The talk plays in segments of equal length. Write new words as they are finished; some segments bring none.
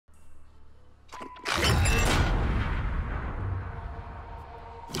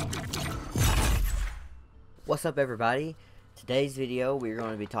What's up, everybody? Today's video we're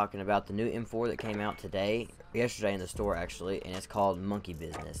going to be talking about the new M4 that came out yesterday in the store actually, and it's called Monkey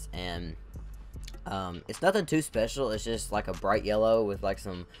Business. And it's nothing too special. It's just like a bright yellow with like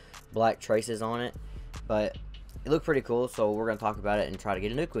some black traces on it, but it looked pretty cool, so we're going to talk about it and try to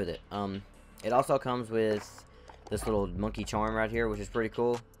get a nuke with it. It also comes with this little monkey charm right here, which is pretty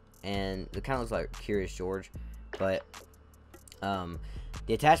cool, and it kind of looks like Curious George. But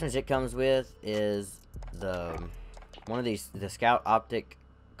the attachments it comes with is the Scout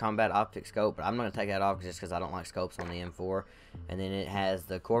Combat Optic Scope, but I'm not going to take that off just because I don't like scopes on the M4. And then it has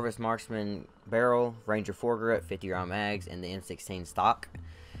the Corvus Marksman barrel, Ranger foregrip, 50-round mags, and the M16 stock.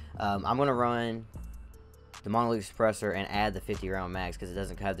 I'm going to run the monolith suppressor and add the 50-round mags because it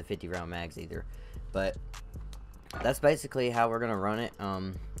doesn't have the 50-round mags either. But that's basically how we're going to run it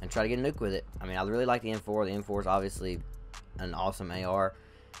and try to get a nuke with it. I mean, I really like the M4. The M4 is obviously an awesome AR,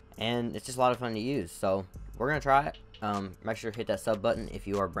 and it's just a lot of fun to use. So we're going to try it. Make sure to hit that sub button if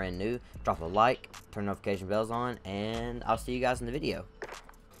you are brand new. Drop a like, turn notification bells on, and I'll see you guys in the video.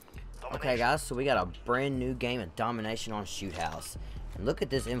 Okay, guys, so we got a brand new game of domination on Shoot House. And look at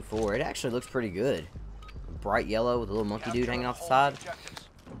this M4. It actually looks pretty good. Bright yellow with a little monkey dude hanging off the side.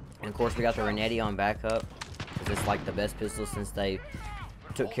 And of course, we got the Renetti on backup, because it's like the best pistol since they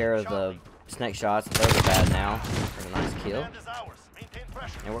took care of the snake shots. Those are bad now. There's a nice kill.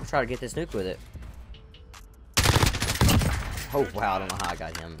 And we're trying to get this nuke with it. Oh, wow, I don't know how I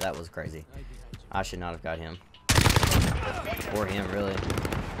got him. That was crazy. I should not have got him. Or him, really.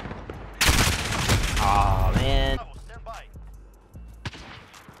 Aw, man.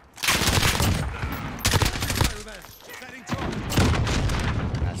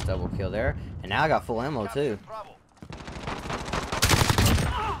 Nice double kill there. And now I got full ammo, too.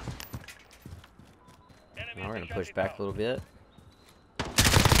 Now we're going to push back a little bit.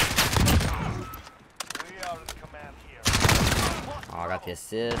 Oh, I got the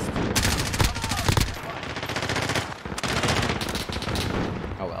assist.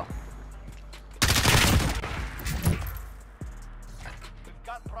 Oh well. We've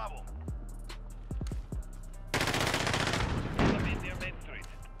got Bravo.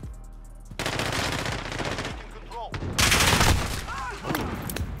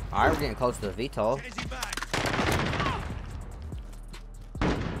 Alright, we're getting close to the VTOL.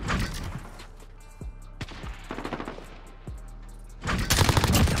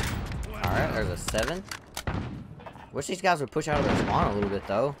 Alright, there's a 7. Wish these guys would push out of their spawn a little bit,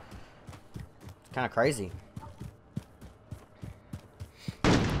 though. It's kind of crazy.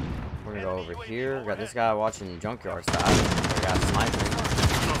 We're gonna go over here. We got this guy watching the junkyard side. We got sniping.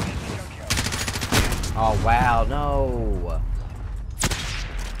 Oh, wow, no.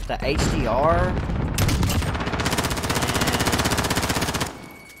 The HDR.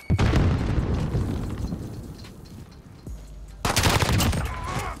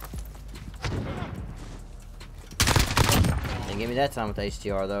 Didn't give me that time with the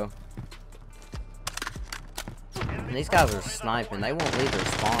HDR though. And these guys are sniping. They won't leave their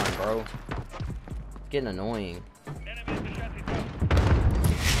spawn, bro. It's getting annoying.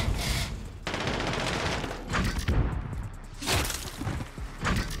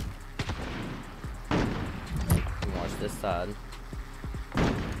 Watch this side.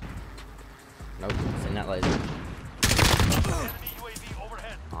 Nope, seen that laser.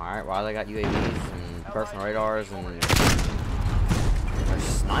 Alright, why they got UAVs and personal radars and they're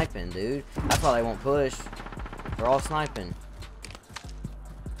sniping, dude. That's why they won't push. They're all sniping.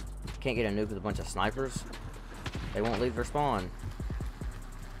 Can't get a nuke with a bunch of snipers. They won't leave their spawn.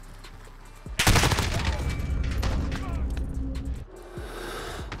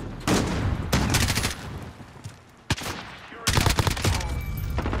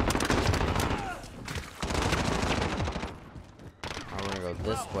 Alright, we're gonna go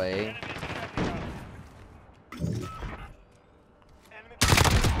this way.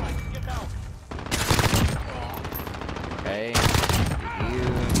 Okay, you,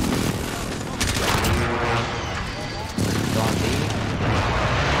 Don B.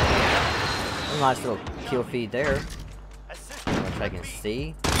 A nice little kill feed there. I'm taking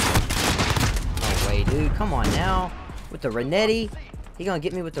C. No way, dude. Come on now. With the Renetti. He gonna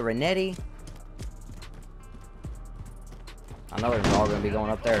get me with the Renetti. I know they're all gonna be going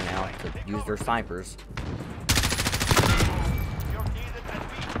up there now to use their snipers.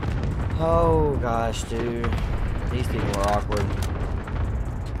 Oh gosh, dude. These people are awkward.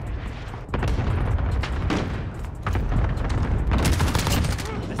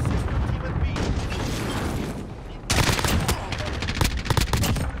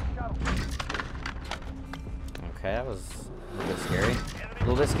 Okay, that was a little bit scary. A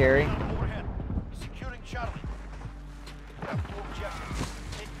little bit scary. Securing Charlie.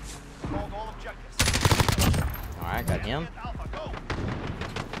 that him?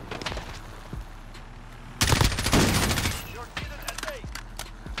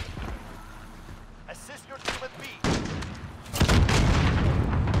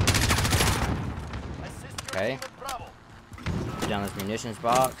 Okay. Put down this munitions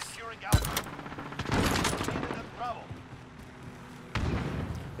box.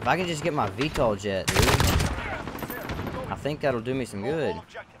 If I can just get my VTOL jet, dude, I think that'll do me some good.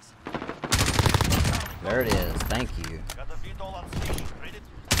 There it is. Thank you.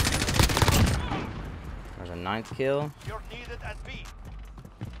 There's a 9th kill.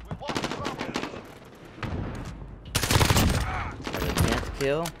 There's a 10th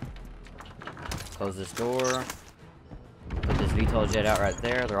kill. Close this door. Put this VTOL jet out right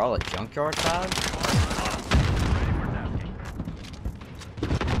there. They're all at junkyard side. A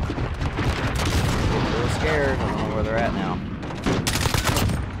little scared. I don't know where they're at now.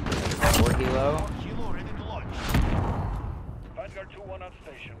 4 kilo.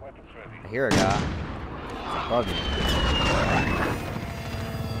 I hear a guy. Above me.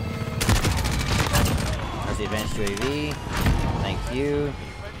 There's the advanced UAV. Thank you.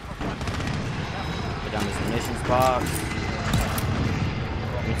 Put down this munitions box.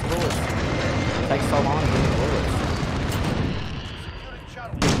 Needs bullets. It takes so long to get bullets.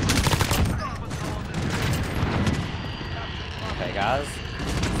 Okay, guys.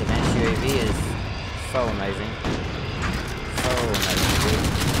 This advanced UAV is so amazing. So amazing, dude.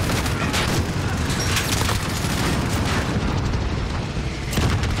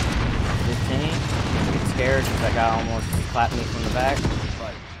 I'm getting scared because that guy almost clapped me from the back.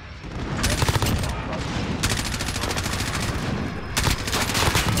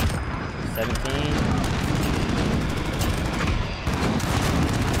 17.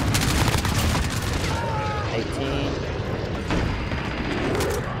 18.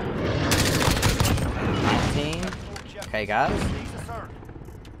 19. Okay, guys.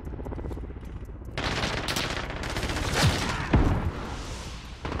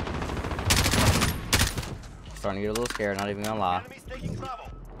 Starting to get a little scared, not even gonna lie.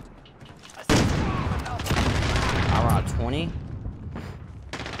 I'm on 20.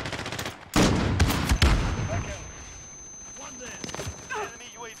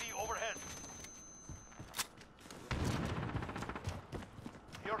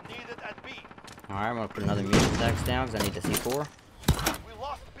 Alright, I'm gonna put another mutant stacks down because I need the C4.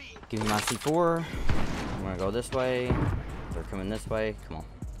 Give me my C4. I'm gonna go this way. They're coming this way. Come on.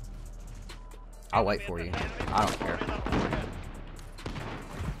 I'll wait for you. I don't care.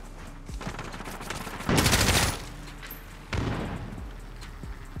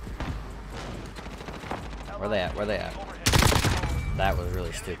 Where they at? Where they at? That was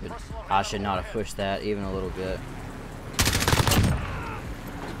really stupid. I should not have pushed that even a little bit.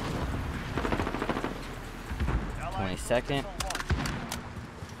 Second.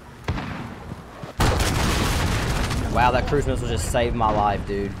 Wow, that cruise missile just saved my life,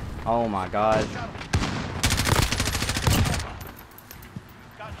 dude. Oh my god.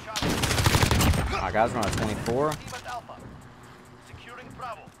 Alright, guys, we're on a 24.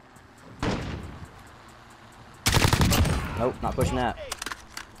 Nope, not pushing that.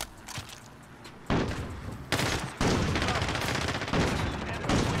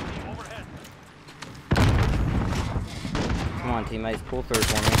 Come on, teammates, pull through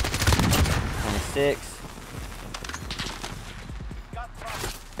for me. 26.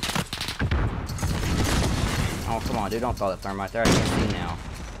 Oh, come on, dude, don't throw that thermite there. I can't see now.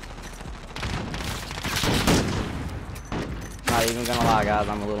 Not even gonna lie, guys,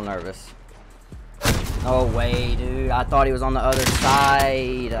 I'm a little nervous. No way, dude. I thought he was on the other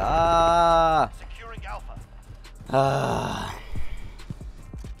side.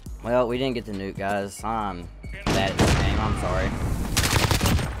 Well, we didn't get the nuke, guys. I'm bad at this game. I'm sorry.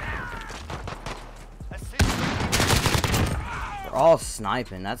 They're all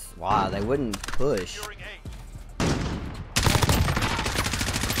sniping. That's why they wouldn't push.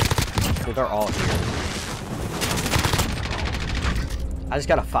 Dude, they're all here. I just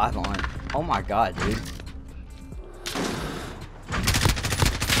got a 5 on. Oh my god, dude.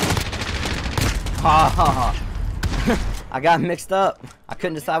 Ha I got mixed up. I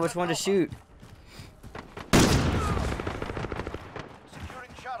couldn't decide which one to shoot.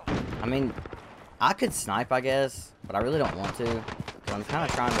 I mean, I could snipe, I guess, but I really don't want to. Because I'm kind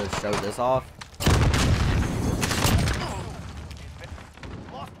of trying to show this off.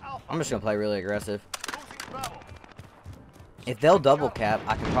 I'm just going to play really aggressive. If they'll double cap,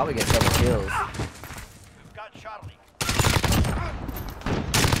 I can probably get double kills.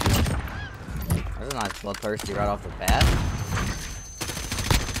 There's a nice bloodthirsty right off the bat.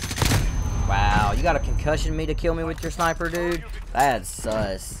 Wow, you got to concussion me to kill me with your sniper, dude? That's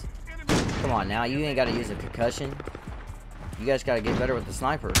sus. Come on now, you ain't got to use a concussion. You guys got to get better with the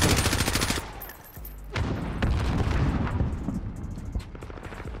sniper.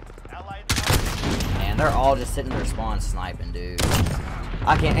 Man, they're all just sitting there spawn sniping, dude.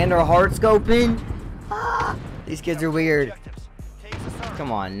 I can't, and they're hard scoping. Ah, these kids are weird.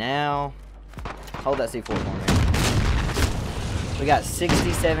 Come on now. Hold that C4 for me. We got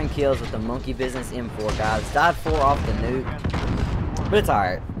 67 kills with the Monkey Business M4, guys. Died 4 off the nuke. But it's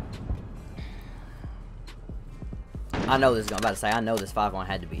alright. I know this is, I'm about to say, I know this 5-1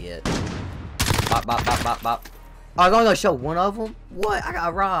 had to be it. Bop, bop, bop, bop, bop. Oh, I'm gonna show one of them? What? I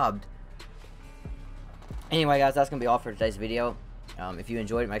got robbed. Anyway, guys, that's gonna be all for today's video. If you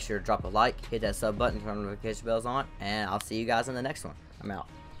enjoyed it, make sure to drop a like, hit that sub button, turn the notification bells on, and I'll see you guys in the next one. I'm out.